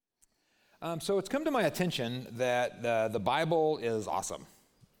So it's come to my attention that the Bible is awesome.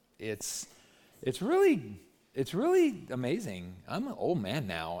 It's really amazing. I'm an old man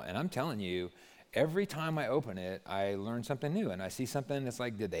now, and I'm telling you, every time I open it, I learn something new, and I see something that's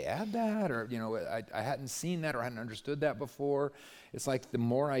like, did they add that? Or, I hadn't seen that or hadn't understood that before. It's like the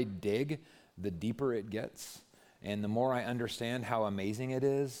more I dig, the deeper it gets. And the more I understand how amazing it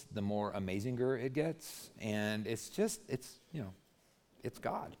is, the more amazinger it gets. And it's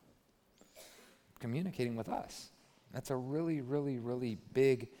God communicating with us. That's a really, really, really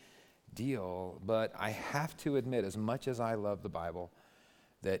big deal. But I have to admit, as much as I love the Bible,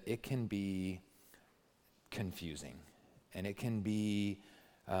 that it can be confusing and it can be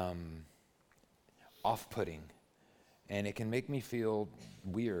off-putting, and it can make me feel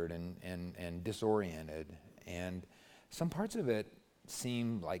weird and disoriented. And some parts of it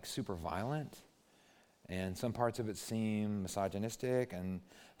seem like super violent, and some parts of it seem misogynistic, and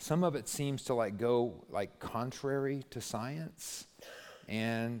some of it seems to go contrary to science,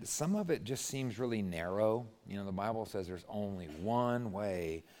 and some of it just seems really narrow. The Bible says there's only one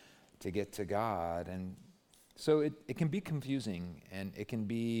way to get to God, and so it can be confusing, and it can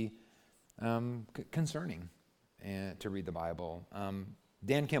be concerning to read the Bible.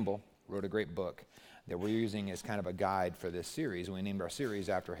 Dan Kimball wrote a great book that we're using as kind of a guide for this series. We named our series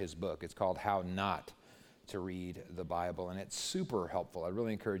after his book. It's called How Not to Read the Bible, and it's super helpful. I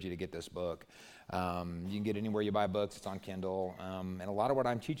really encourage you to get this book. You can get it anywhere you buy books. It's on Kindle, and a lot of what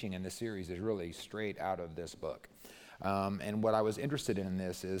I'm teaching in this series is really straight out of this book. And what I was interested in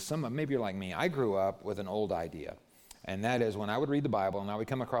this is maybe you're like me. I grew up with an old idea, and that is when I would read the Bible and I would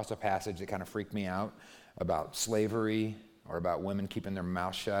come across a passage that kind of freaked me out about slavery or about women keeping their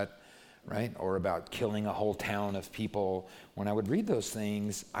mouth shut, right? Or about killing a whole town of people. When I would read those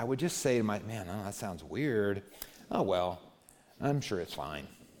things, I would just say to that sounds weird. Oh, well, I'm sure it's fine.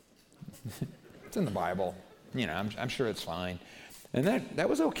 It's in the Bible. I'm sure it's fine. And that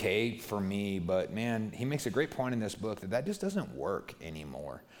was okay for me, but man, he makes a great point in this book that just doesn't work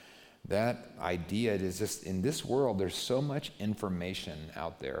anymore. That idea is just, in this world, there's so much information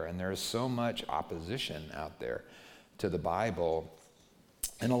out there, and there's so much opposition out there to the Bible.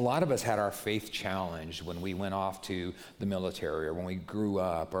 And a lot of us had our faith challenged when we went off to the military, or when we grew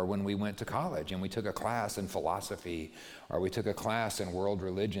up, or when we went to college and we took a class in philosophy, or we took a class in world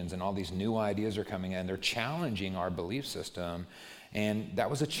religions, and all these new ideas are coming in. They're challenging our belief system. And that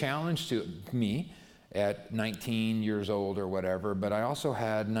was a challenge to me at 19 years old or whatever, but I also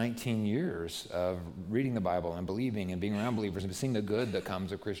had 19 years of reading the Bible and believing and being around believers and seeing the good that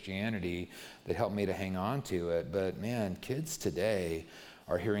comes of Christianity that helped me to hang on to it. But man, kids today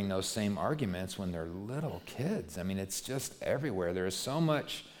are hearing those same arguments when they're little kids. I mean, it's just everywhere. There is so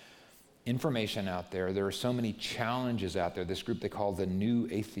much information out there. There are so many challenges out there. This group they call the New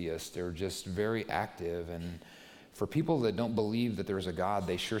Atheists, they're just very active. And for people that don't believe that there's a God,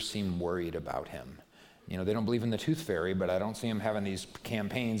 they sure seem worried about him. They don't believe in the tooth fairy, but I don't see them having these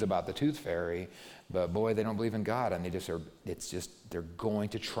campaigns about the tooth fairy. But boy, they don't believe in God, and they're going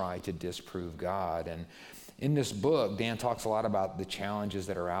to try to disprove God. And in this book, Dan talks a lot about the challenges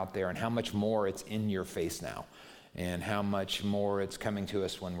that are out there and how much more it's in your face now, and how much more it's coming to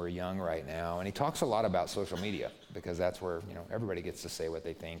us when we're young right now. And he talks a lot about social media, because that's where everybody gets to say what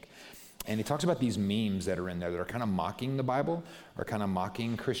they think. And he talks about these memes that are in there that are kind of mocking the Bible, or kind of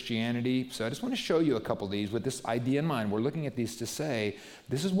mocking Christianity. So I just want to show you a couple of these with this idea in mind. We're looking at these to say,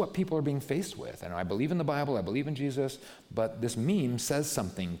 this is what people are being faced with. And I believe in the Bible, I believe in Jesus, but this meme says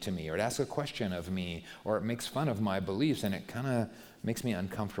something to me, or it asks a question of me, or it makes fun of my beliefs, and it kind of makes me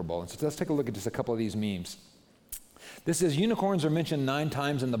uncomfortable. And so let's take a look at just a couple of these memes. This says, unicorns are mentioned 9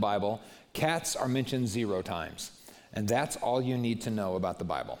 times in the Bible. Cats are mentioned 0 times. And that's all you need to know about the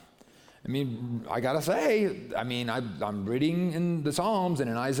Bible. I mean, I gotta say, I'm reading in the Psalms and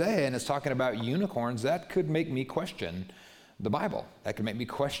in Isaiah, and it's talking about unicorns. That could make me question the Bible. That could make me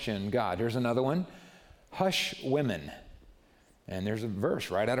question God. Here's another one. Hush women. And there's a verse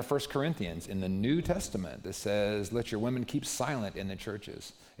right out of 1 Corinthians in the New Testament that says, let your women keep silent in the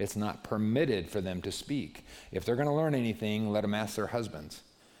churches. It's not permitted for them to speak. If they're gonna learn anything, let them ask their husbands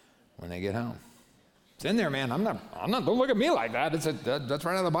when they get home. It's in there, man. Don't look at me like that. That's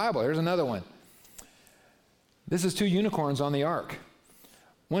right out of the Bible. Here's another one. This is 2 unicorns on the ark.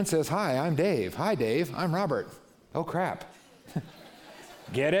 One says, hi, I'm Dave. Hi, Dave. I'm Robert. Oh, crap.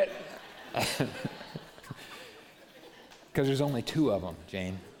 Get it? Because there's only 2 of them,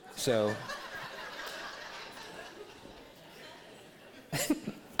 Jane. So,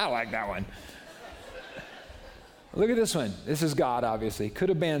 I like that one. Look at this one. This is God, obviously. Could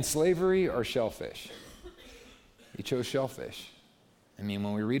have banned slavery or shellfish. He chose shellfish. I mean,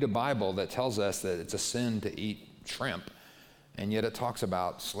 when we read a Bible that tells us that it's a sin to eat shrimp, and yet it talks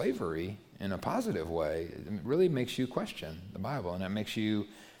about slavery in a positive way, it really makes you question the Bible, and it makes you,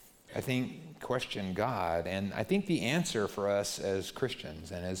 I think, question God. And I think the answer for us as Christians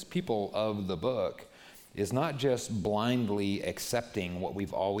and as people of the book is not just blindly accepting what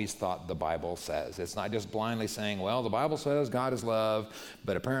we've always thought the Bible says. It's not just blindly saying, well, the Bible says God is love,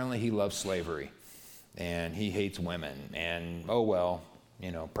 but apparently he loves slavery, and he hates women, and oh well,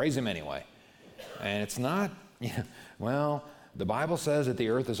 praise him anyway. And it's not, well, the Bible says that the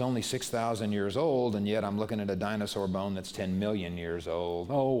earth is only 6,000 years old, and yet I'm looking at a dinosaur bone that's 10 million years old.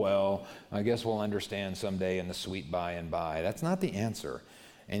 Oh, well, I guess we'll understand someday in the sweet by and by. That's not the answer.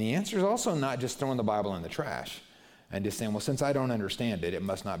 And the answer is also not just throwing the Bible in the trash and just saying, well, since I don't understand it, it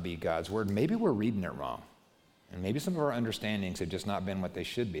must not be God's word. Maybe we're reading it wrong. And maybe some of our understandings have just not been what they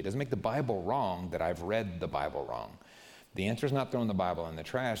should be. It doesn't make the Bible wrong that I've read the Bible wrong. The answer is not throwing the Bible in the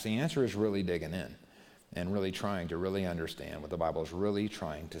trash. The answer is really digging in and really trying to really understand what the Bible is really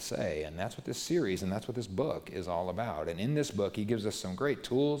trying to say. And that's what this series and that's what this book is all about. And in this book, he gives us some great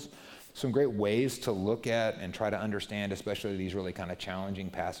tools, some great ways to look at and try to understand, especially these really kind of challenging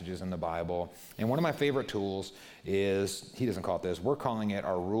passages in the Bible. And one of my favorite tools is, he doesn't call it this, we're calling it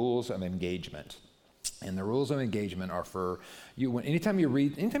our rules of engagement. And the rules of engagement are for you, anytime you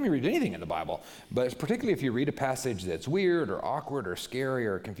read anything in the Bible, but particularly if you read a passage that's weird or awkward or scary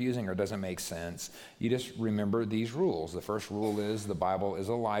or confusing or doesn't make sense, you just remember these rules. The first rule is the Bible is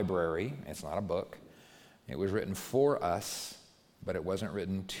a library. It's not a book. It was written for us, but it wasn't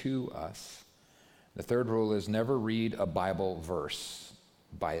written to us. The third rule is never read a Bible verse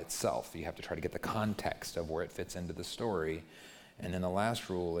by itself. You have to try to get the context of where it fits into the story. And then the last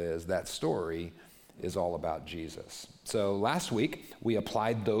rule is that story is all about Jesus. So last week, we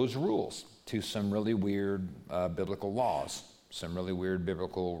applied those rules to some really weird biblical laws, some really weird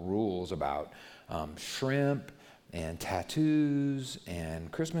biblical rules about shrimp and tattoos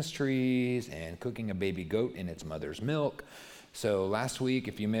and Christmas trees and cooking a baby goat in its mother's milk. So last week,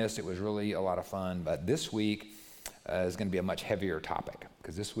 if you missed, it was really a lot of fun. But this week is going to be a much heavier topic,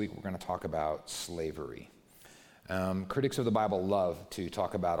 because this week we're going to talk about slavery. Critics of the Bible love to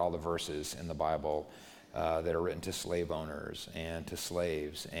talk about all the verses in the Bible that are written to slave owners and to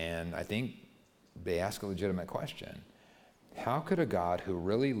slaves. And I think they ask a legitimate question. How could a God who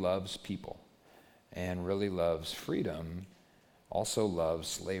really loves people and really loves freedom also love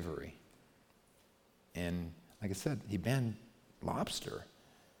slavery? And like I said, he banned lobster,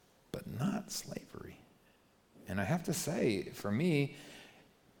 but not slavery. And I have to say, for me,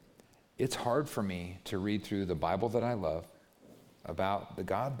 it's hard for me to read through the Bible that I love about the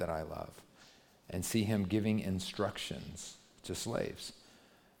God that I love and see him giving instructions to slaves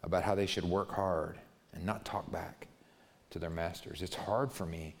about how they should work hard and not talk back to their masters. It's hard for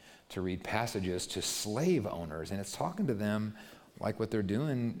me to read passages to slave owners, and it's talking to them like what they're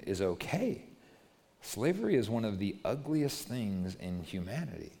doing is okay. Slavery is one of the ugliest things in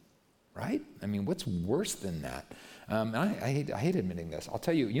humanity, right? I mean, what's worse than that? I hate admitting this. I'll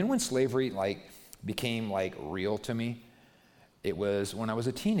tell you, when slavery became real to me? It was when I was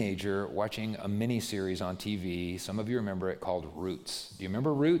a teenager watching a mini-series on TV. Some of you remember it, called Roots. Do you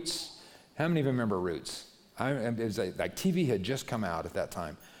remember Roots? How many of you remember Roots? It was like TV had just come out at that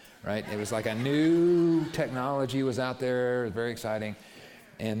time, right? It was like a new technology was out there. It was very exciting.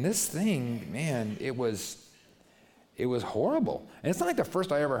 And this thing, man, it was horrible. And it's not like the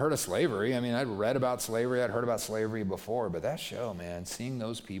first I ever heard of slavery. I mean, I'd read about slavery, I'd heard about slavery before, but that show, man, seeing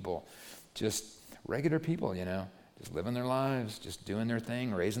those people, just regular people, just living their lives, just doing their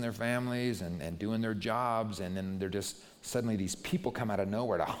thing, raising their families and doing their jobs, and then they're just, suddenly these people come out of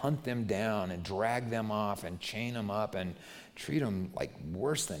nowhere to hunt them down and drag them off and chain them up and treat them like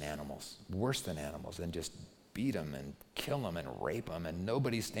worse than animals, and just beat them and kill them and rape them, and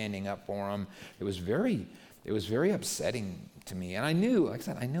nobody's standing up for them. It was very upsetting to me. And I knew, like I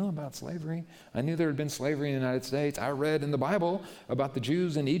said, I knew about slavery. I knew there had been slavery in the United States. I read in the Bible about the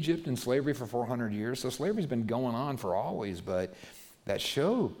Jews in Egypt and slavery for 400 years. So slavery's been going on for always, but that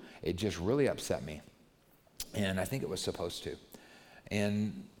show, it just really upset me. And I think it was supposed to.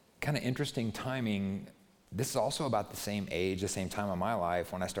 And kind of interesting timing, this is also about the same age, the same time of my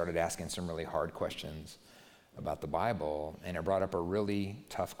life when I started asking some really hard questions about the Bible, and it brought up a really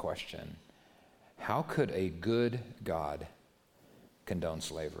tough question. How could a good God condone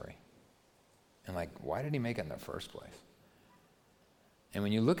slavery? And why did he make it in the first place? And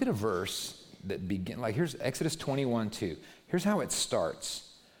when you look at a verse that here's Exodus 21:2. Here's how it starts.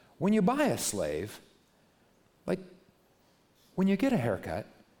 When you buy a slave, when you get a haircut,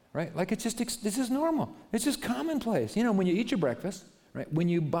 right? This is normal. It's just commonplace. When you eat your breakfast, right? When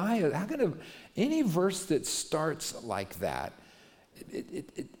you buy any verse that starts like that,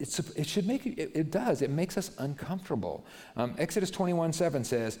 it should make you, it does. It makes us uncomfortable. Exodus 21:7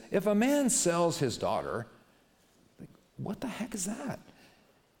 says, if a man sells his daughter, like, what the heck is that?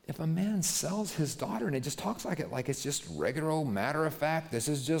 If a man sells his daughter, and it just talks like it's just regular old matter of fact, this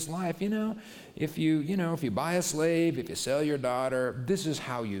is just life, if you buy a slave, if you sell your daughter, this is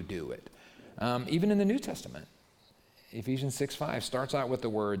how you do it. Even in the New Testament, Ephesians 6:5 starts out with the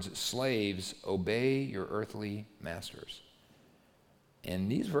words, slaves, obey your earthly masters.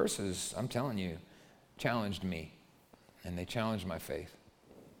 And these verses, I'm telling you, challenged me, and they challenged my faith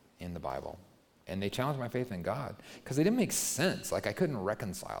in the Bible. And they challenged my faith in God because they didn't make sense. Like I couldn't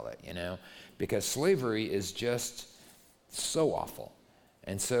reconcile it, because slavery is just so awful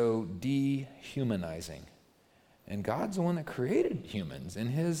and so dehumanizing. And God's the one that created humans in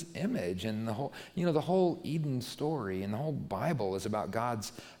his image, and the whole Eden story and the whole Bible is about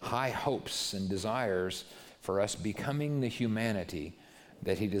God's high hopes and desires for us becoming the humanity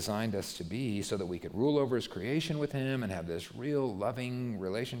that he designed us to be so that we could rule over his creation with him and have this real loving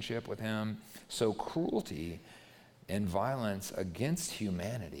relationship with him. So cruelty and violence against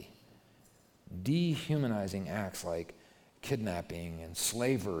humanity, dehumanizing acts like kidnapping and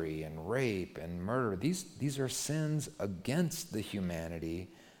slavery and rape and murder, these are sins against the humanity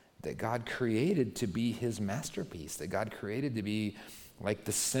that God created to be his masterpiece, that God created to be like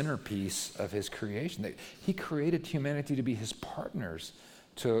the centerpiece of his creation, that he created humanity to be his partners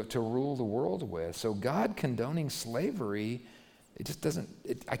to rule the world with. So God condoning slavery, it just doesn't,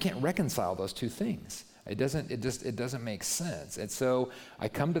 I can't reconcile those two things. It doesn't make sense. And so I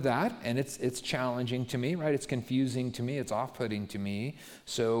come to that, and it's challenging to me, right? It's confusing to me, it's off-putting to me.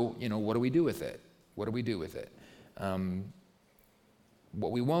 So, what do we do with it? What do we do with it?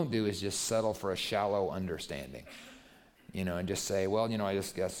 What we won't do is just settle for a shallow understanding, and just say, well, I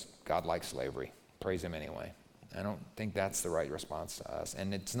just guess God likes slavery. Praise him anyway. I don't think that's the right response to us.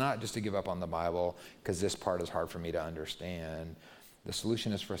 And it's not just to give up on the Bible because this part is hard for me to understand. The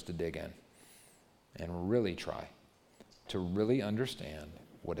solution is for us to dig in and really try to really understand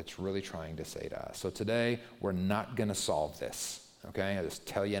what it's really trying to say to us. So today, we're not going to solve this, okay? I just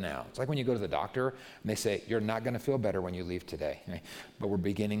tell you now. It's like when you go to the doctor and they say, you're not going to feel better when you leave today. But we're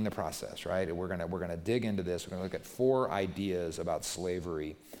beginning the process, right? And we're going to dig into this. We're going to look at 4 ideas about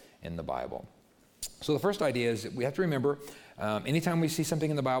slavery in the Bible. So the first idea is that we have to remember, anytime we see something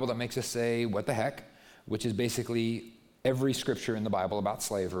in the Bible that makes us say, what the heck, which is basically every scripture in the Bible about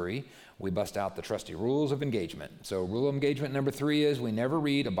slavery, we bust out the trusty rules of engagement. So rule of engagement number 3 is we never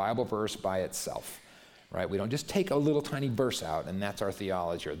read a Bible verse by itself, right? We don't just take a little tiny verse out and that's our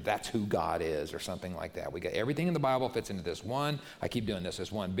theology, or that's who God is, or something like that. We got everything in the Bible fits into this one, I keep doing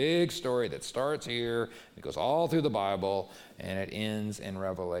this one big story that starts here, it goes all through the Bible, and it ends in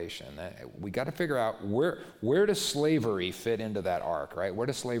Revelation. We got to figure out where does slavery fit into that arc, right? Where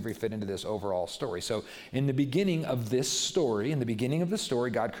does slavery fit into this overall story? So in the beginning of this story,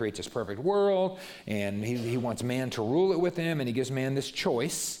 God creates this perfect world, and he wants man to rule it with him, and he gives man this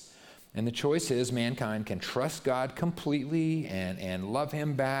choice. And the choice is mankind can trust God completely and love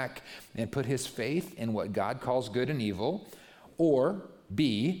him back and put his faith in what God calls good and evil, or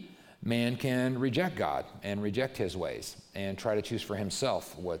B, man can reject God and reject his ways and try to choose for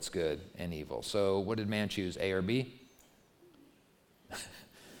himself what's good and evil. So what did man choose, A or B?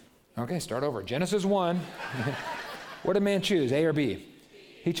 Okay, start over. Genesis 1. What did man choose, A or B?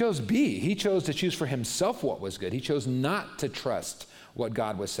 He chose B. He chose to choose for himself what was good. He chose not to trust what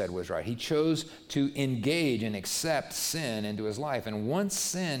God said was right. He chose to engage and accept sin into his life. And once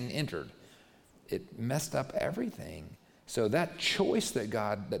sin entered, it messed up everything. So that choice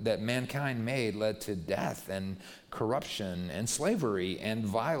that mankind made led to death and corruption and slavery and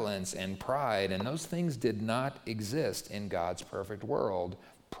violence and pride. And those things did not exist in God's perfect world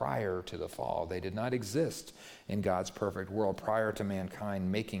prior to the fall. They did not exist in God's perfect world prior to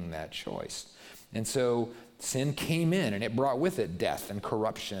mankind making that choice. And so sin came in, and it brought with it death and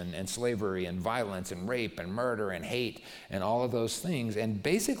corruption and slavery and violence and rape and murder and hate and all of those things. And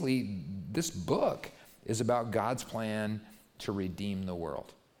basically, this book is about God's plan to redeem the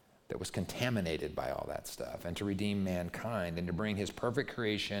world that was contaminated by all that stuff, and to redeem mankind and to bring his perfect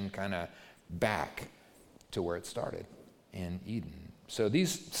creation kind of back to where it started in Eden. So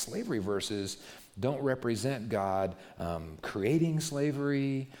these slavery verses don't represent God creating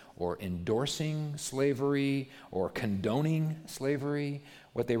slavery or endorsing slavery or condoning slavery.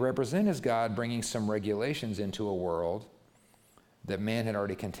 What they represent is God bringing some regulations into a world that man had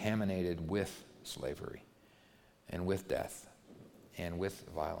already contaminated with slavery and with death and with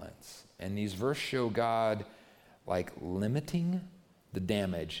violence. And these verses show God like limiting the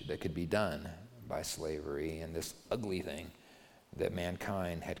damage that could be done by slavery and this ugly thing that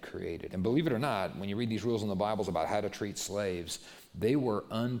mankind had created. And believe it or not, when you read these rules in the Bibles about how to treat slaves, they were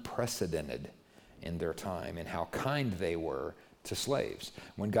unprecedented in their time and how kind they were to slaves.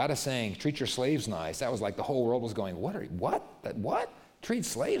 When God is saying, treat your slaves nice, that was like the whole world was going, what? Treat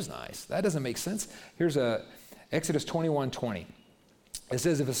slaves nice? That doesn't make sense. Here's Exodus 21:20. It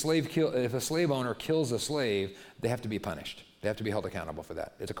says if a slave owner kills a slave, they have to be punished. They have to be held accountable for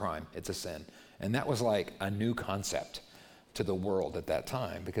that. It's a crime. It's a sin. And that was like a new concept to the world at that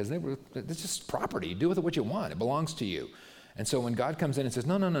time because it's just property. Do with it what you want. It belongs to you. And so when God comes in and says,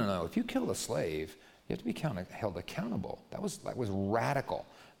 no, if you kill a slave, you have to be held accountable. That was radical.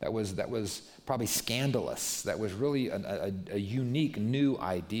 That was probably scandalous. That was really a unique new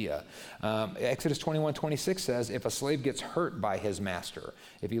idea. Exodus 21:26 says, if a slave gets hurt by his master,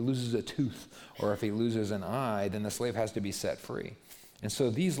 if he loses a tooth or if he loses an eye, then the slave has to be set free. And so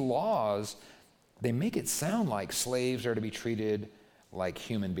these laws, they make it sound like slaves are to be treated like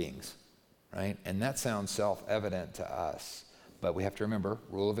human beings, right? And that sounds self-evident to us. But we have to remember,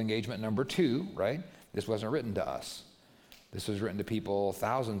 rule of engagement number 2, right? This wasn't written to us. This was written to people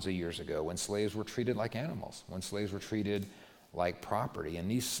thousands of years ago when slaves were treated like animals, when slaves were treated like property. And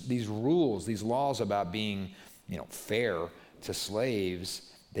these rules, these laws about being, fair to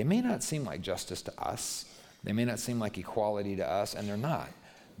slaves, they may not seem like justice to us. They may not seem like equality to us, and they're not.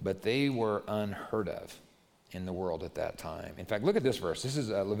 But they were unheard of in the world at that time. In fact, look at this verse. This is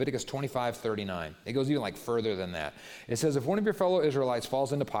Leviticus 25:39. It goes even further than that. It says, if one of your fellow Israelites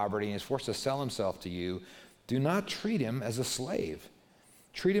falls into poverty and is forced to sell himself to you, do not treat him as a slave.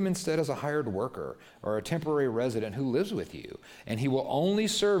 Treat him instead as a hired worker or a temporary resident who lives with you, and he will only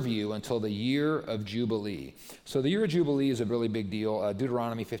serve you until the year of Jubilee. So the year of Jubilee is a really big deal.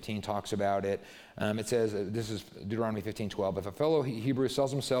 Deuteronomy 15 talks about it. It says, this is Deuteronomy 15:12, if a fellow Hebrew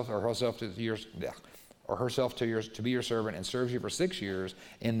sells himself or herself to be your servant and serves you for 6 years,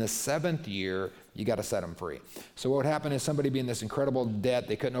 in the 7th year, you got to set them free. So what would happen is somebody be in this incredible debt,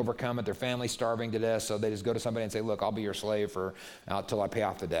 they couldn't overcome it, their family's starving to death, so they just go to somebody and say, look, I'll be your slave till I pay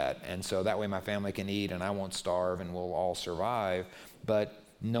off the debt. And so that way my family can eat and I won't starve and we'll all survive. But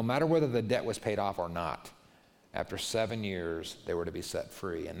no matter whether the debt was paid off or not, after 7 years, they were to be set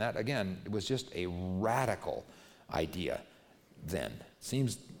free. And that, again, was just a radical idea then.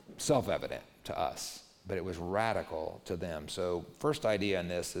 Seems self-evident to us, but it was radical to them. So first idea in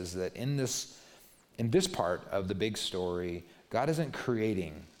this is that in this part of the big story, God isn't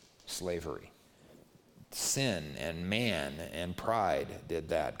creating slavery. Sin and man and pride did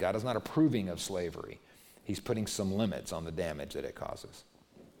that. God is not approving of slavery. He's putting some limits on the damage that it causes.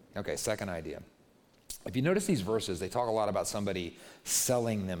 Okay, second idea. If you notice these verses, they talk a lot about somebody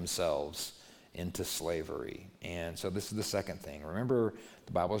selling themselves into slavery. And so this is the second thing. Remember,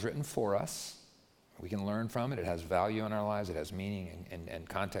 the Bible is written for us. We can learn from it. It has value in our lives. It has meaning and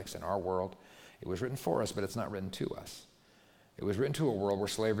context in our world. It was written for us, but it's not written to us. It was written to a world where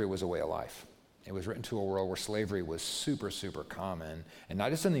slavery was a way of life. It was written to a world where slavery was super, super common, and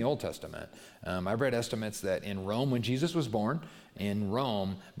not just in the Old Testament. I've read estimates that in Rome, when Jesus was born, in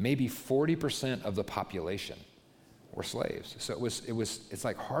Rome, maybe 40% of the population were slaves. So it's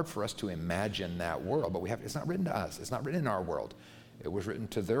like hard for us to imagine that world, but it's not written to us. It's not written in our world. It was written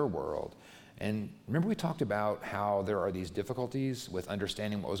to their world. And remember we talked about how there are these difficulties with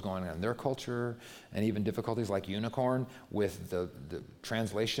understanding what was going on in their culture, and even difficulties like unicorn with the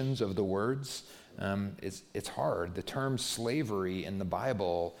translations of the words. It's hard. The term slavery in the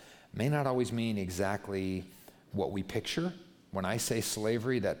Bible may not always mean exactly what we picture. When I say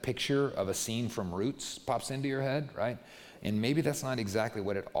slavery, that picture of a scene from Roots pops into your head, right? And maybe that's not exactly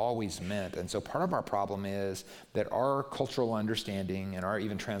what it always meant. And so part of our problem is that our cultural understanding and our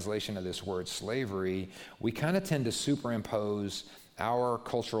even translation of this word slavery, we kind of tend to superimpose our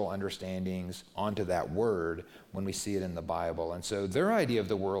cultural understandings onto that word when we see it in the Bible. And so their idea of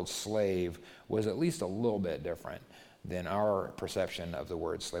the word slave was at least a little bit different than our perception of the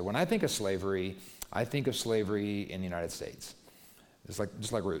word slave. When I think of slavery, I think of slavery in the United States. It's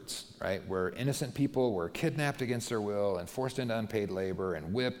just like Roots, right? Where innocent people were kidnapped against their will and forced into unpaid labor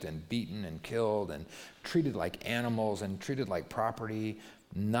and whipped and beaten and killed and treated like animals and treated like property,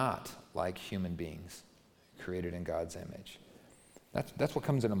 not like human beings created in God's image. That's what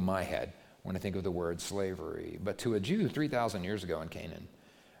comes into my head when I think of the word slavery. But to a Jew 3,000 years ago in Canaan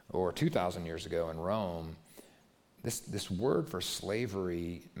or 2,000 years ago in Rome, this word for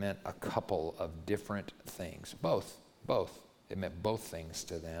slavery meant a couple of different things. Both. It meant both things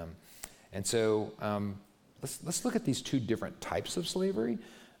to them. And so let's look at these two different types of slavery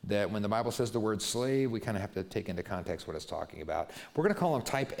that when the Bible says the word slave, we kind of have to take into context what it's talking about. We're going to call them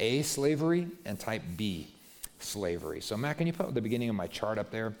type A slavery and type B slavery. So Matt, can you put the beginning of my chart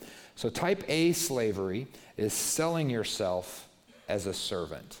up there? So type A slavery is selling yourself as a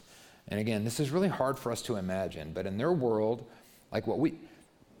servant. And again, this is really hard for us to imagine, but in their world, like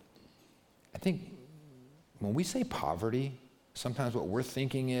I think when we say poverty, sometimes what we're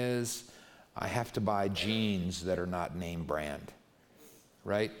thinking is, I have to buy jeans that are not name brand,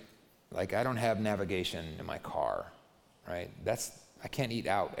 right? Like I don't have navigation in my car, right? I can't eat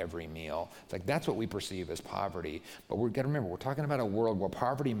out every meal. It's like that's what we perceive as poverty. But we've got to remember, we're talking about a world where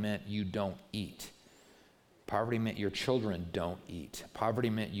poverty meant you don't eat. Poverty meant your children don't eat. Poverty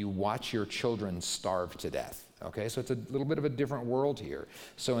meant you watch your children starve to death. Okay, so it's a little bit of a different world here.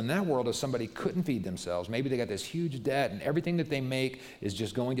 So in that world, if somebody couldn't feed themselves, maybe they got this huge debt and everything that they make is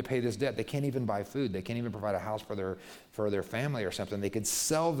just going to pay this debt. They can't even buy food. They can't even provide a house for their family or something. They could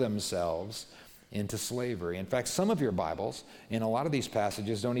sell themselves into slavery. In fact, some of your Bibles, in a lot of these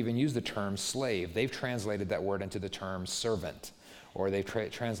passages, don't even use the term slave. They've translated that word into the term servant, or they've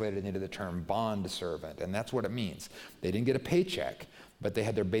translated it into the term bond servant, and that's what it means. They didn't get a paycheck, but they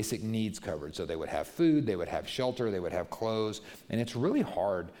had their basic needs covered. So they would have food, they would have shelter, they would have clothes. And it's really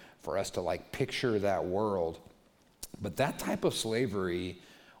hard for us to picture that world. But that type of slavery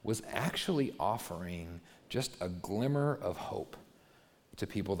was actually offering just a glimmer of hope to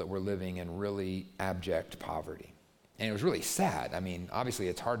people that were living in really abject poverty. And it was really sad. I mean, obviously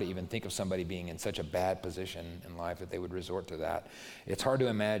it's hard to even think of somebody being in such a bad position in life that they would resort to that. It's hard to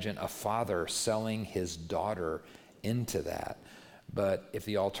imagine a father selling his daughter into that. But if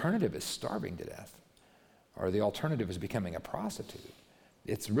the alternative is starving to death, or the alternative is becoming a prostitute,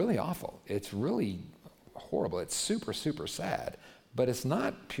 it's really awful. It's really horrible. It's super, super sad. But it's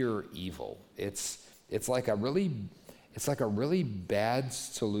not pure evil. It's like a really bad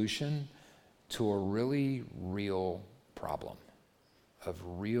solution to a really real problem of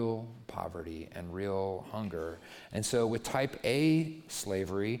real poverty and real hunger. And so with type A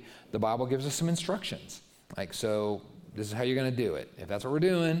slavery, the Bible gives us some instructions. So this is how you're going to do it. If that's what we're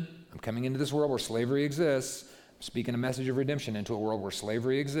doing, I'm coming into this world where slavery exists, I'm speaking a message of redemption into a world where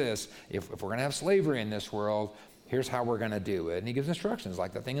slavery exists. If we're going to have slavery in this world, here's how we're going to do it. And he gives instructions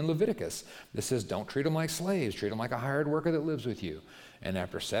like that thing in Leviticus that says, don't treat them like slaves, treat them like a hired worker that lives with you. And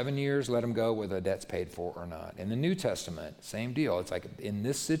after 7 years, let them go whether the debt's paid for or not. In the New Testament, same deal. It's like in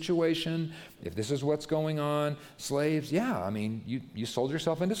this situation, if this is what's going on, slaves, you sold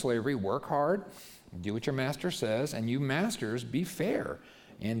yourself into slavery, work hard, do what your master says, and you masters, be fair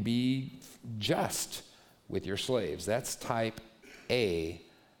and be just with your slaves. That's type A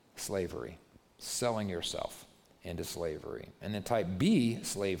slavery, selling yourself into slavery. And then type B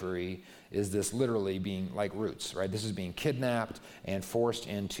slavery is this literally being like roots, right? This is being kidnapped and forced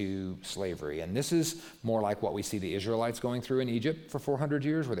into slavery. And this is more like what we see the Israelites going through in Egypt for 400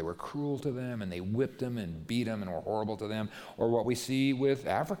 years, where they were cruel to them and they whipped them and beat them and were horrible to them, or what we see with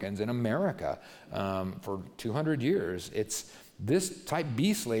Africans in America for 200 years. It's this type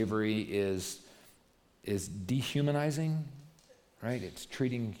B slavery is dehumanizing, right? It's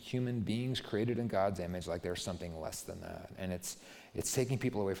treating human beings created in God's image like they're something less than that. And it's taking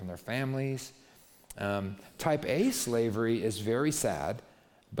people away from their families. Type A slavery is very sad,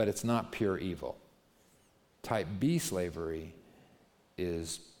 but it's not pure evil. Type B slavery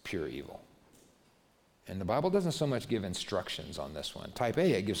is pure evil. And the Bible doesn't so much give instructions on this one. Type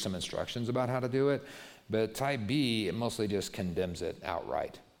A, it gives some instructions about how to do it, but type B, it mostly just condemns it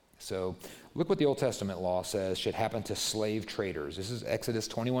outright. So look what the Old Testament law says should happen to slave traders. This is Exodus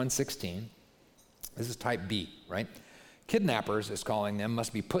 21:16. This is type B, right? Kidnappers, is calling them,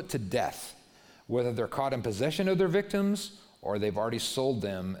 must be put to death, whether they're caught in possession of their victims or they've already sold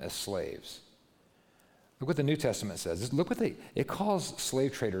them as slaves. Look what the New Testament says. Look what it calls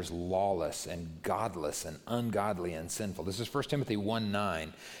slave traders lawless and godless and ungodly and sinful. This is 1 Timothy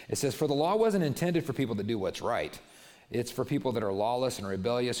 1:9. It says, for the law wasn't intended for people to do what's right. It's for people that are lawless and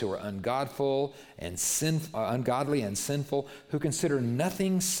rebellious, who are ungodly and sinful, who consider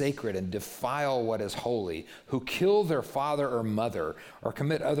nothing sacred and defile what is holy, who kill their father or mother or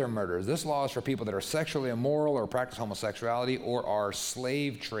commit other murders. This law is for people that are sexually immoral or practice homosexuality or are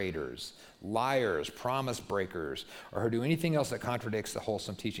slave traders, liars, promise breakers, or who do anything else that contradicts the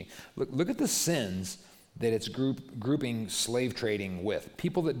wholesome teaching. Look at the sins that it's grouping slave trading with.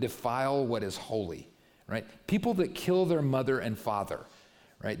 People that defile what is holy. Right? People that kill their mother and father,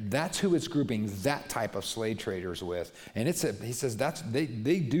 right? That's who it's grouping that type of slave traders with. And he says they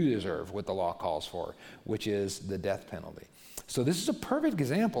do deserve what the law calls for, which is the death penalty. So this is a perfect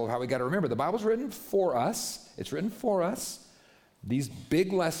example of how we got to remember the Bible's written for us. It's written for us, These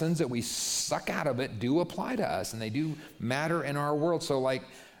big lessons that we suck out of it do apply to us, and they do matter in our world. So like,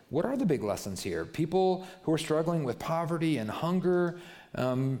 what are the big lessons here? People who are struggling with poverty and hunger,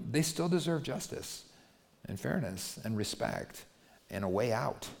 they still deserve justice and fairness and respect and a way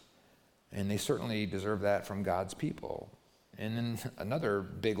out. And they certainly deserve that from God's people. And then another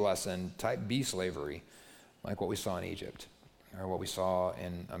big lesson, type B slavery, like what we saw in Egypt or what we saw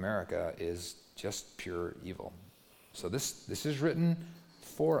in America, is just pure evil. So this is written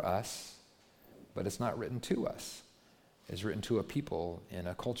for us, but it's not written to us. It's written to a people in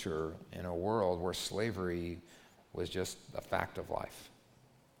a culture, in a world where slavery was just a fact of life.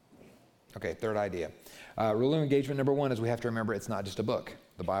 Okay, third idea. Rule of engagement number one is we have to remember it's not just a book.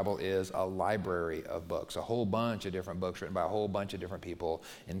 The Bible is a library of books, a whole bunch of different books written by a whole bunch of different people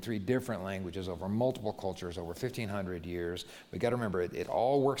in 3 different languages over multiple cultures, over 1,500 years. We got to remember it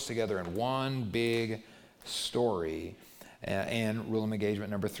all works together in one big story. And rule of engagement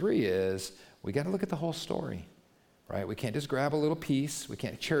number 3 is we got to look at the whole story, right? We can't just grab a little piece. We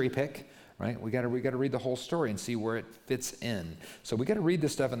can't cherry pick, right? We got to read the whole story and see where it fits in. So we got to read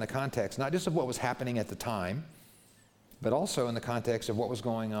this stuff in the context, not just of what was happening at the time, but also in the context of what was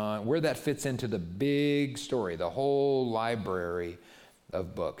going on, where that fits into the big story, the whole library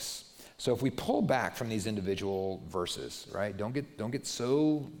of books. So if we pull back from these individual verses, right? Don't get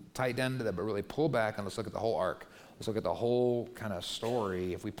so tight down to that, but really pull back and let's look at the whole arc. Let's look at the whole kind of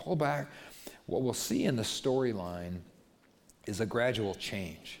story. If we pull back, what we'll see in the storyline is a gradual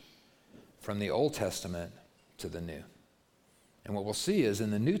change from the Old Testament to the New. And what we'll see is in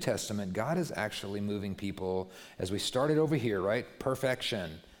the New Testament, God is actually moving people, as we started over here, right?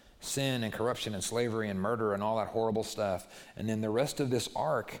 Perfection, sin and corruption and slavery and murder and all that horrible stuff. And then the rest of this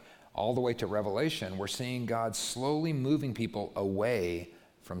arc, all the way to Revelation, we're seeing God slowly moving people away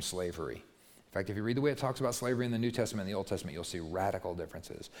from slavery. In fact, if you read the way it talks about slavery in the New Testament and the Old Testament, you'll see radical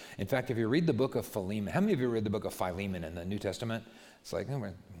differences. In fact, if you read the book of Philemon, how many of you read the book of Philemon in the New Testament? It's like,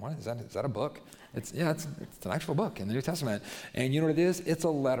 what is that a book? It's an actual book in the New Testament. And you know what it is? It's a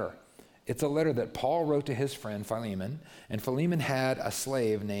letter. It's a letter that Paul wrote to his friend Philemon, and Philemon had a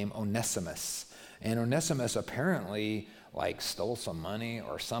slave named Onesimus. And Onesimus apparently stole some money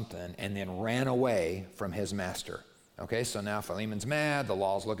or something and then ran away from his master. Okay, so now Philemon's mad, the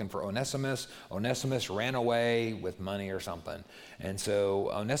law's looking for Onesimus. Onesimus ran away with money or something. And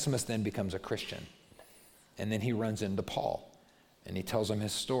so Onesimus then becomes a Christian. And then he runs into Paul. And he tells him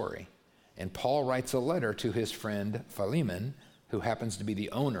his story. And Paul writes a letter to his friend Philemon, who happens to be the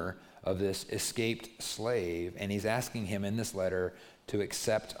owner of this escaped slave. And he's asking him in this letter to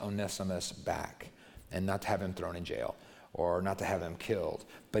accept Onesimus back and not to have him thrown in jail or not to have him killed.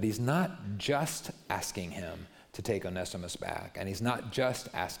 But he's not just asking him to take Onesimus back. And he's not just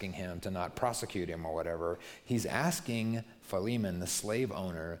asking him to not prosecute him or whatever. He's asking Philemon, the slave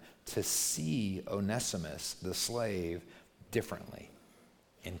owner, to see Onesimus, the slave, differently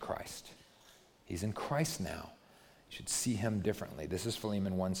in Christ. He's in Christ now. You should see him differently. This is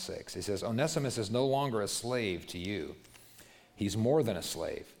Philemon 1:6. He says, Onesimus is no longer a slave to you. He's more than a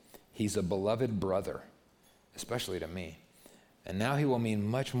slave. He's a beloved brother, especially to me. And now he will mean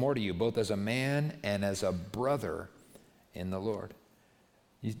much more to you, both as a man and as a brother in the Lord.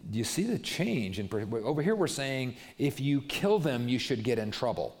 You see the change? Over here we're saying, if you kill them, you should get in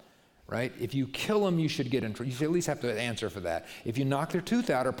trouble. Right? If you kill them, you should get in trouble. You should at least have to answer for that. If you knock their tooth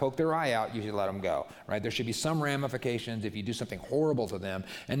out or poke their eye out, you should let them go. Right? There should be some ramifications if you do something horrible to them.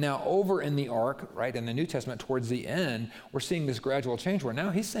 And now over in the ark, right, in the New Testament, towards the end, we're seeing this gradual change where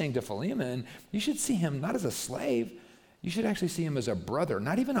now he's saying to Philemon, you should see him not as a slave. You should actually see him as a brother,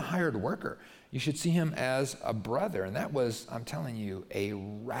 not even a hired worker. You should see him as a brother. And that was, I'm telling you, a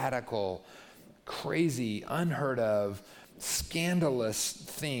radical, crazy, unheard of, scandalous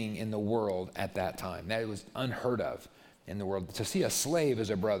thing in the world at that time. That was unheard of in the world. To see a slave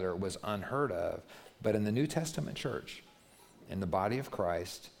as a brother was unheard of. But in the New Testament church, in the body of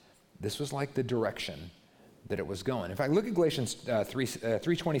Christ, this was like the direction that it was going. In fact, look at Galatians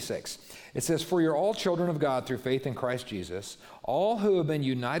 3:26. It says, for you're all children of God through faith in Christ Jesus. All who have been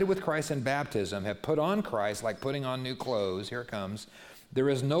united with Christ in baptism have put on Christ like putting on new clothes. Here it comes. There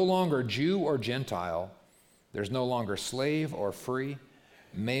is no longer Jew or Gentile. There's no longer slave or free,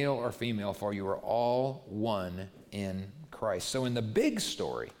 male or female, for you are all one in Christ. So in the big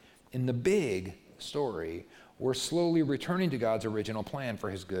story, we're slowly returning to God's original plan for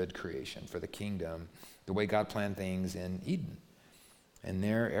his good creation, for the kingdom, the way God planned things in Eden. And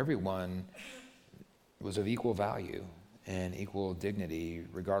there, everyone was of equal value and equal dignity,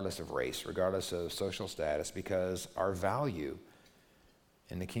 regardless of race, regardless of social status, because our value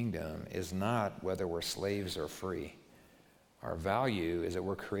in the kingdom is not whether we're slaves or free. Our value is that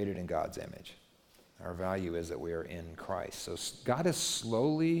we're created in God's image. Our value is that we are in Christ. So God is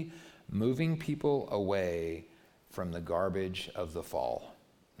slowly moving people away from the garbage of the fall,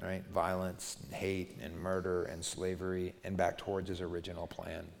 right? Violence, and hate, and murder, and slavery, and back towards his original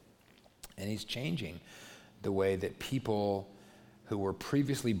plan. And he's changing the way that people who were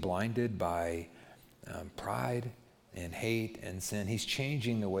previously blinded by pride and hate and sin, he's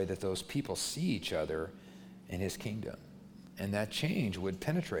changing the way that those people see each other in his kingdom. And that change would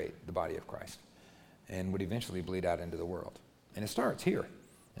penetrate the body of Christ and would eventually bleed out into the world. And it starts here.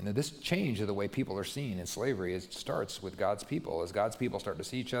 And this change of the way people are seen in slavery, it starts with God's people. As God's people start to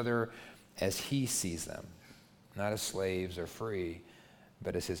see each other as he sees them, not as slaves or free,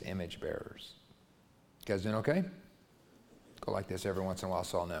 but as his image bearers. You guys doing okay? Go like this every once in a while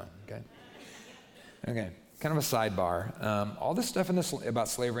so I'll know, okay? Okay, kind of a sidebar. All this stuff about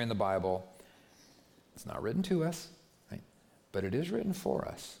slavery in the Bible, it's not written to us, right? But it is written for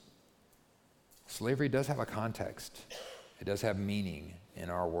us. Slavery does have a context. It does have meaning in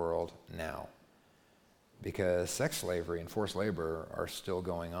our world now, because sex slavery and forced labor are still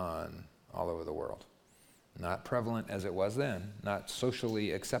going on all over the world. Not prevalent as it was then, not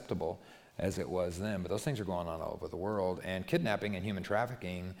socially acceptable as it was then, but those things are going on all over the world. And kidnapping and human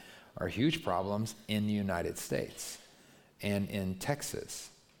trafficking are huge problems in the United States and in Texas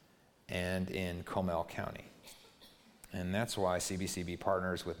and in Comal County. And that's why CBCB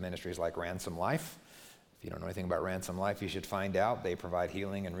partners with ministries like Ransom Life. If you don't know anything about Ransom Life, you should find out. They provide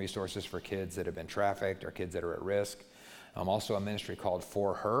healing and resources for kids that have been trafficked or kids that are at risk. Also a ministry called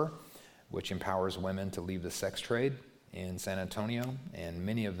For Her, which empowers women to leave the sex trade in San Antonio. And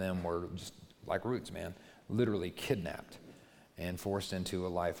many of them were just like Roots, man, literally kidnapped and forced into a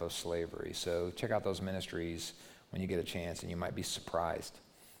life of slavery. So check out those ministries when you get a chance, and you might be surprised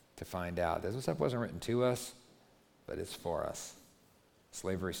to find out this stuff wasn't written to us, but it's for us.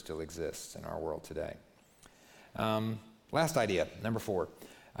 Slavery still exists in our world today. Last idea, number 4.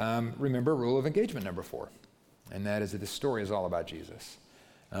 Remember rule of engagement number 4, and that is that this story is all about Jesus.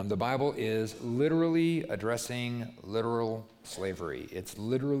 The Bible is literally addressing literal slavery. It's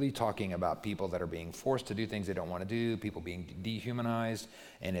literally talking about people that are being forced to do things they don't want to do, people being dehumanized,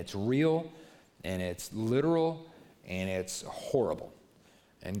 and it's real, and it's literal, and it's horrible.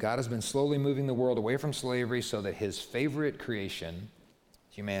 And God has been slowly moving the world away from slavery so that his favorite creation,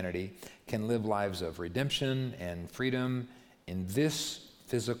 humanity, can live lives of redemption and freedom in this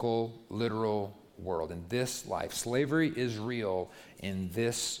physical, literal world, in this life. Slavery is real in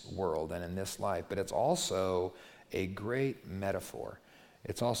this world and in this life, but it's also a great metaphor.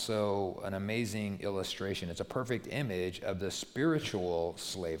 It's also an amazing illustration. It's a perfect image of the spiritual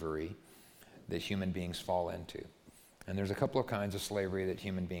slavery that human beings fall into. And there's a couple of kinds of slavery that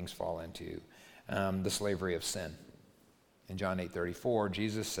human beings fall into. The slavery of sin. In John 8:34,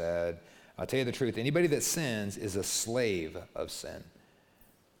 Jesus said, I'll tell you the truth, anybody that sins is a slave of sin.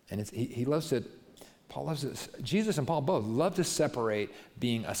 And he loves it. Paul loves it. Jesus and Paul both love to separate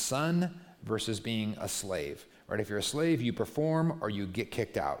being a son versus being a slave. Right? If you're a slave, you perform or you get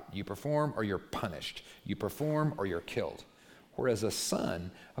kicked out. You perform or you're punished. You perform or you're killed. Whereas a son,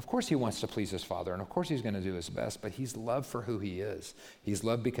 of course he wants to please his father, and of course he's going to do his best, but he's loved for who he is. He's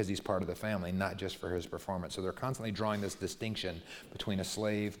loved because he's part of the family, not just for his performance. So they're constantly drawing this distinction between a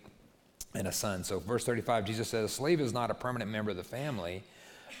slave and a son. So verse 35, Jesus says, a slave is not a permanent member of the family,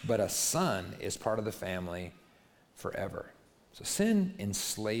 but a son is part of the family forever. So sin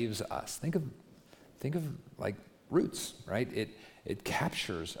enslaves us. Think of like Roots, right? It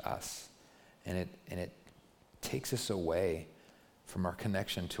captures us, and it takes us away from our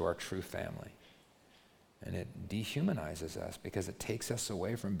connection to our true family. And it dehumanizes us because it takes us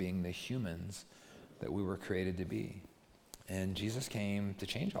away from being the humans that we were created to be. And Jesus came to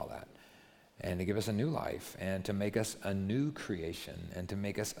change all that and to give us a new life and to make us a new creation and to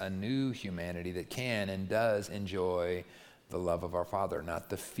make us a new humanity that can and does enjoy the love of our Father, not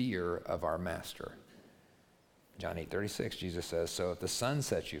the fear of our master. John 8:36, Jesus says, so if the Son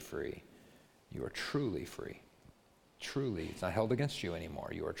sets you free, you are truly free. Truly, it's not held against you anymore.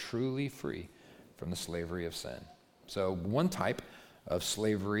 You are truly free from the slavery of sin. So one type of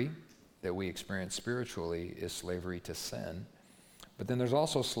slavery that we experience spiritually is slavery to sin. But then there's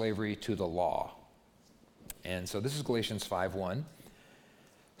also slavery to the law. And so this is Galatians 5:1.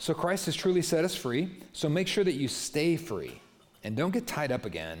 So Christ has truly set us free, so make sure that you stay free and don't get tied up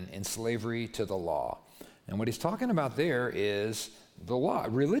again in slavery to the law. And what he's talking about there is the law,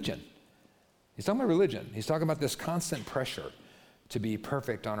 religion. He's talking about religion. He's talking about this constant pressure to be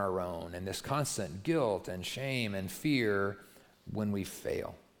perfect on our own and this constant guilt and shame and fear when we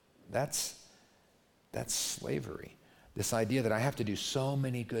fail. That's slavery. This idea that I have to do so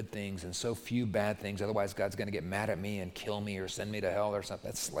many good things and so few bad things, otherwise God's going to get mad at me and kill me or send me to hell or something.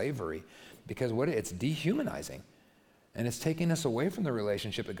 That's slavery, because it's dehumanizing. And it's taking us away from the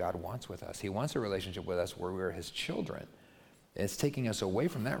relationship that God wants with us. He wants a relationship with us where we're his children. It's taking us away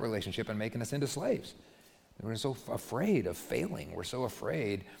from that relationship and making us into slaves. We're so afraid of failing. We're so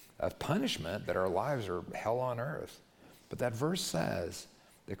afraid of punishment that our lives are hell on earth. But that verse says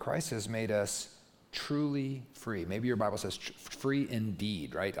that Christ has made us truly free. Maybe your Bible says free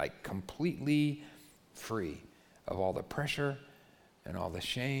indeed, right? Like completely free of all the pressure and all the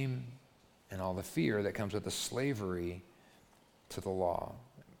shame and all the fear that comes with the slavery to the law.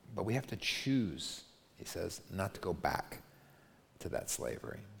 But we have to choose, he says, not to go back to that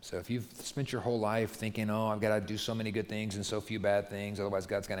slavery. So if you've spent your whole life thinking, oh, I've got to do so many good things and so few bad things, otherwise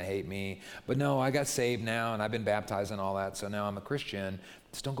God's going to hate me. But no, I got saved now and I've been baptized and all that, so now I'm a Christian.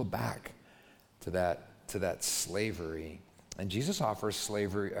 Just don't go back to that slavery. And Jesus offers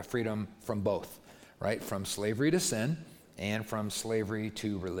slavery, freedom from both, right? From slavery to sin and from slavery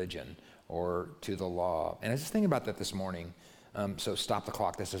to religion or to the law. And I was just thinking about that this morning. So stop the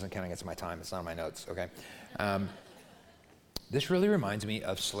clock. This doesn't count against my time. It's not on my notes, okay? This really reminds me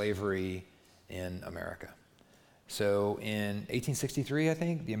of slavery in America. So in 1863, I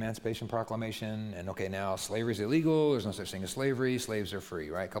think, the Emancipation Proclamation, and okay, now slavery is illegal, there's no such thing as slavery, slaves are free,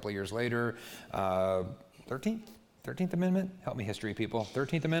 right? A couple of years later, 13th Amendment, help me history people,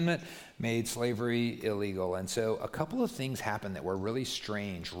 13th Amendment made slavery illegal. And so a couple of things happened that were really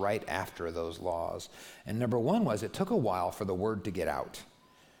strange right after those laws. And number one was it took a while for the word to get out,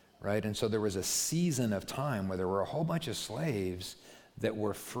 right? And so there was a season of time where there were a whole bunch of slaves that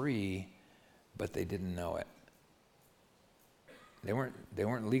were free, but they didn't know it. They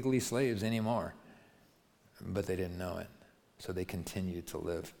weren't legally slaves anymore, but they didn't know it. So they continued to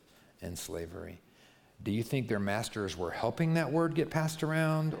live in slavery. Do you think their masters were helping that word get passed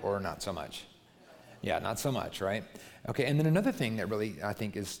around, or not so much? Yeah, not so much, right? Okay, and then another thing that really I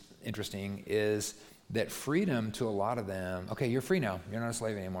think is interesting is that freedom to a lot of them, okay, you're free now, you're not a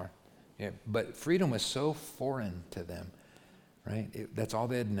slave anymore. Yeah, but freedom was so foreign to them, right? That's all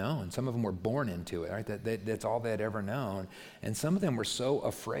they had known. Some of them were born into it, right? That's all they had ever known. And some of them were so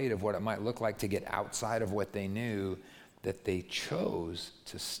afraid of what it might look like to get outside of what they knew that they chose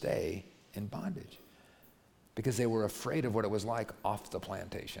to stay in bondage because they were afraid of what it was like off the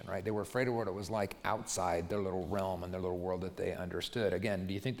plantation, right? They were afraid of what it was like outside their little realm and their little world that they understood. Again,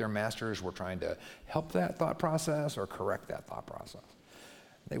 do you think their masters were trying to help that thought process or correct that thought process?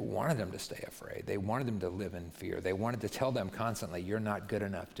 They wanted them to stay afraid. They wanted them to live in fear. They wanted to tell them constantly, you're not good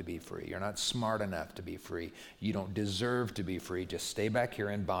enough to be free. You're not smart enough to be free. You don't deserve to be free. Just stay back here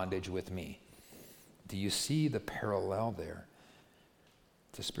in bondage with me. Do you see the parallel there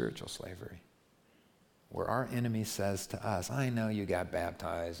to spiritual slavery? Where our enemy says to us, I know you got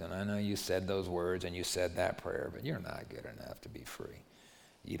baptized and I know you said those words and you said that prayer, but you're not good enough to be free.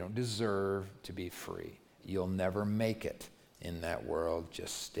 You don't deserve to be free. You'll never make it in that world.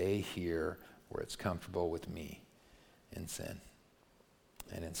 Just stay here where it's comfortable with me in sin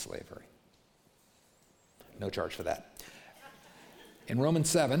and in slavery. No charge for that. In Romans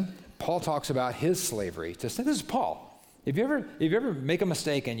 7, Paul talks about his slavery to sin. This is Paul. If you ever make a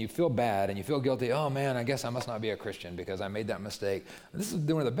mistake and you feel bad and you feel guilty, oh man, I guess I must not be a Christian because I made that mistake. This is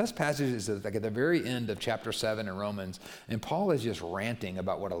one of the best passages, like at the very end of chapter 7 in Romans, and Paul is just ranting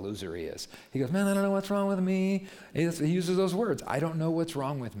about what a loser he is. He goes, man, I don't know what's wrong with me. He uses those words. I don't know what's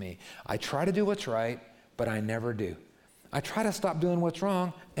wrong with me. I try to do what's right, but I never do. I try to stop doing what's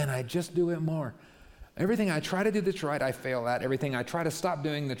wrong, and I just do it more. Everything I try to do that's right, I fail at. Everything I try to stop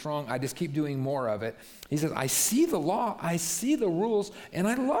doing that's wrong, I just keep doing more of it. He says, I see the law, I see the rules, and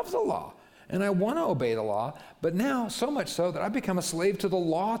I love the law. And I want to obey the law, but now so much so that I've become a slave to the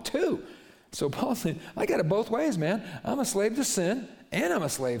law too. So Paul said, I got it both ways, man. I'm a slave to sin, and I'm a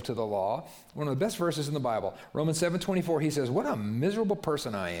slave to the law. One of the best verses in the Bible. Romans 7:24, he says, what a miserable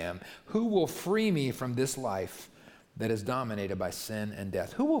person I am. Who will free me from this life that is dominated by sin and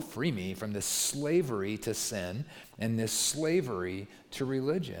death? Who will free me from this slavery to sin and this slavery to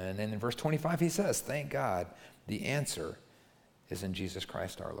religion? And in verse 25, he says, thank God, the answer is in Jesus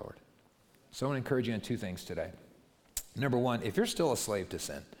Christ our Lord. So I want to encourage you in two things today. Number one, if you're still a slave to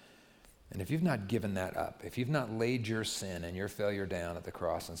sin, and if you've not given that up, if you've not laid your sin and your failure down at the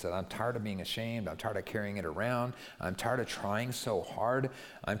cross and said, I'm tired of being ashamed, I'm tired of carrying it around, I'm tired of trying so hard,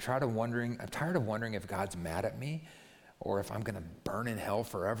 I'm tired of wondering if God's mad at me, or if I'm going to burn in hell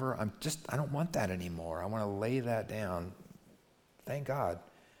forever. I don't want that anymore. I want to lay that down. Thank God,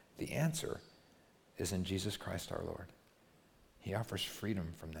 the answer is in Jesus Christ our Lord. He offers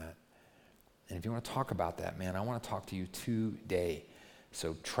freedom from that. And if you want to talk about that, man, I want to talk to you today.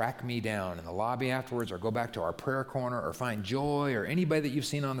 So track me down in the lobby afterwards, or go back to our prayer corner, or find Joy or anybody that you've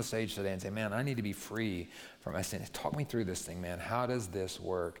seen on the stage today and say, man, I need to be free from my sin. Talk me through this thing, man. How does this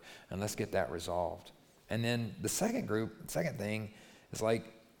work? And let's get that resolved. And then the second thing is like,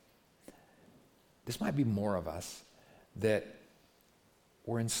 this might be more of us, that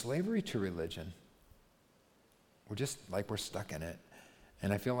we're in slavery to religion. We're just like, we're stuck in it.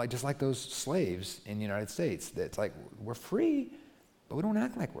 And I feel like just like those slaves in the United States, that it's like, we're free, but we don't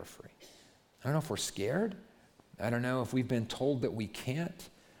act like we're free. I don't know if we're scared. I don't know if we've been told that we can't,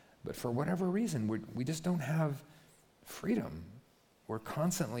 but for whatever reason, we just don't have freedom. We're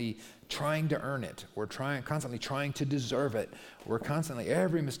constantly trying to earn it. We're constantly trying to deserve it. We're constantly,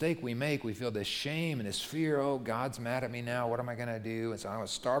 every mistake we make, we feel this shame and this fear. Oh, God's mad at me now. What am I going to do? And so I'm going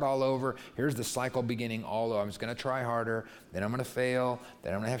to start all over. Here's the cycle beginning all over. I'm just going to try harder. Then I'm going to fail.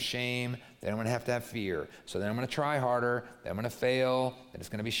 Then I'm going to have shame. Then I'm going to have fear. So then I'm going to try harder. Then I'm going to fail. Then it's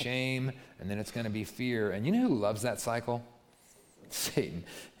going to be shame. And then it's going to be fear. And you know who loves that cycle? Satan.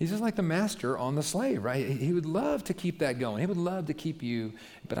 He's just like the master on the slave, right? He would love to keep that going. He would love to keep you.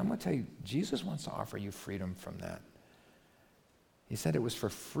 But I'm going to tell you, Jesus wants to offer you freedom from that. He said it was for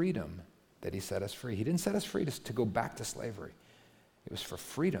freedom that he set us free. He didn't set us free to go back to slavery. It was for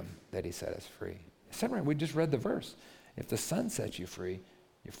freedom that he set us free. We just read the verse. If the Son sets you free,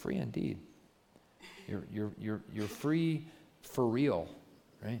 you're free indeed. You're free for real,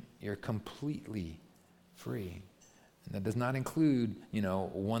 right? You're completely free. And that does not include,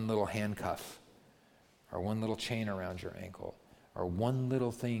 one little handcuff or one little chain around your ankle or one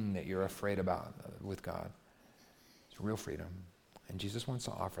little thing that you're afraid about with God. It's real freedom. And Jesus wants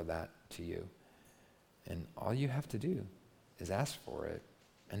to offer that to you. And all you have to do is ask for it.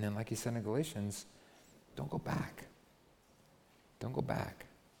 And then, like he said in Galatians, don't go back. Don't go back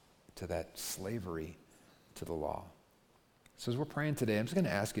to that slavery to the law. So as we're praying today, I'm just going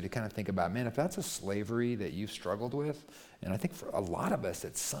to ask you to kind of think about, man, if that's a slavery that you've struggled with, and I think for a lot of us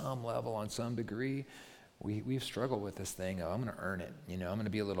at some level, on some degree, we've struggled with this thing of, I'm going to earn it. I'm going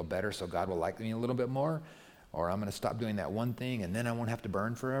to be a little better so God will like me a little bit more, or I'm going to stop doing that one thing and then I won't have to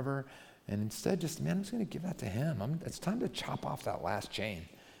burn forever. And instead I'm just going to give that to him. It's time to chop off that last chain.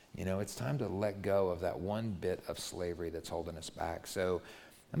 It's time to let go of that one bit of slavery that's holding us back. So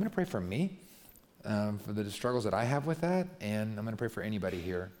I'm going to pray for me. For the struggles that I have with that, and I'm going to pray for anybody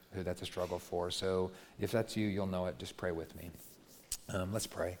here who that's a struggle for. So if that's you, you'll know it. Just pray with me. Let's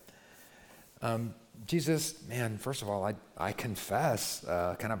pray. Jesus, man, first of all, I confess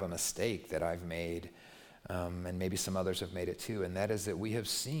kind of a mistake that I've made, and maybe some others have made it too, and that is that we have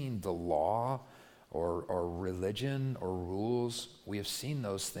seen the law or religion or rules, we have seen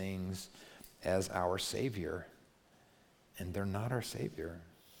those things as our Savior, and they're not our Savior.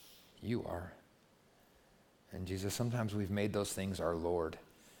 You are. And Jesus, sometimes we've made those things our Lord.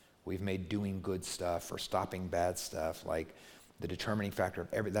 We've made doing good stuff or stopping bad stuff like the determining factor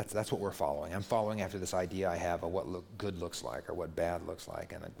of that's what we're following. I'm following after this idea I have of what good looks like or what bad looks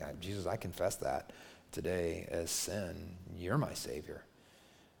like. And Jesus, I confess that today as sin. You're my Savior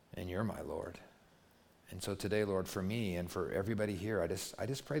and you're my Lord. And so today, Lord, for me and for everybody here, I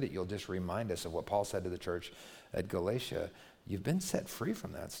just pray that you'll just remind us of what Paul said to the church at Galatia. You've been set free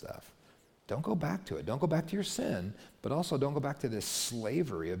from that stuff. Don't go back to it. Don't go back to your sin, but also don't go back to this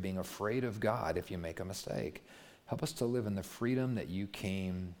slavery of being afraid of God if you make a mistake. Help us to live in the freedom that you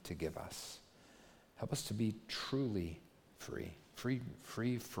came to give us. Help us to be truly free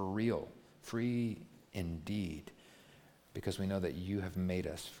for real, free indeed, because we know that you have made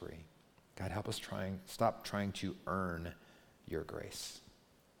us free. God, help us stop trying to earn your grace,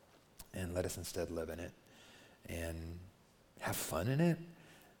 and let us instead live in it and have fun in it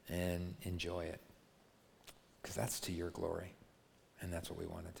and enjoy it, because that's to your glory, and that's what we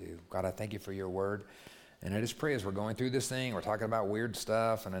want to do. God, I thank you for your word, and I just pray as we're going through this thing, we're talking about weird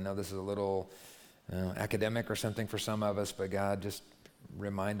stuff, and I know this is a little academic or something for some of us, but God, just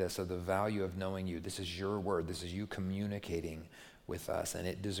remind us of the value of knowing you. This is your word. This is you communicating with us, and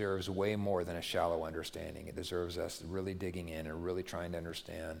it deserves way more than a shallow understanding. It deserves us really digging in and really trying to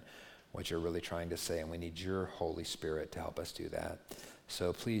understand what you're really trying to say, and we need your Holy Spirit to help us do that.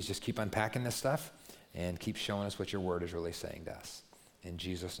 So please just keep unpacking this stuff and keep showing us what your word is really saying to us. In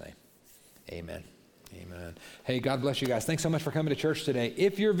Jesus' name, amen. Amen. Hey, God bless you guys. Thanks so much for coming to church today.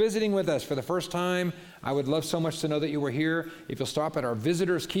 If you're visiting with us for the first time, I would love so much to know that you were here. If you'll stop at our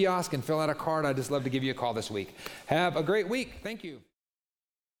visitors kiosk and fill out a card, I'd just love to give you a call this week. Have a great week. Thank you.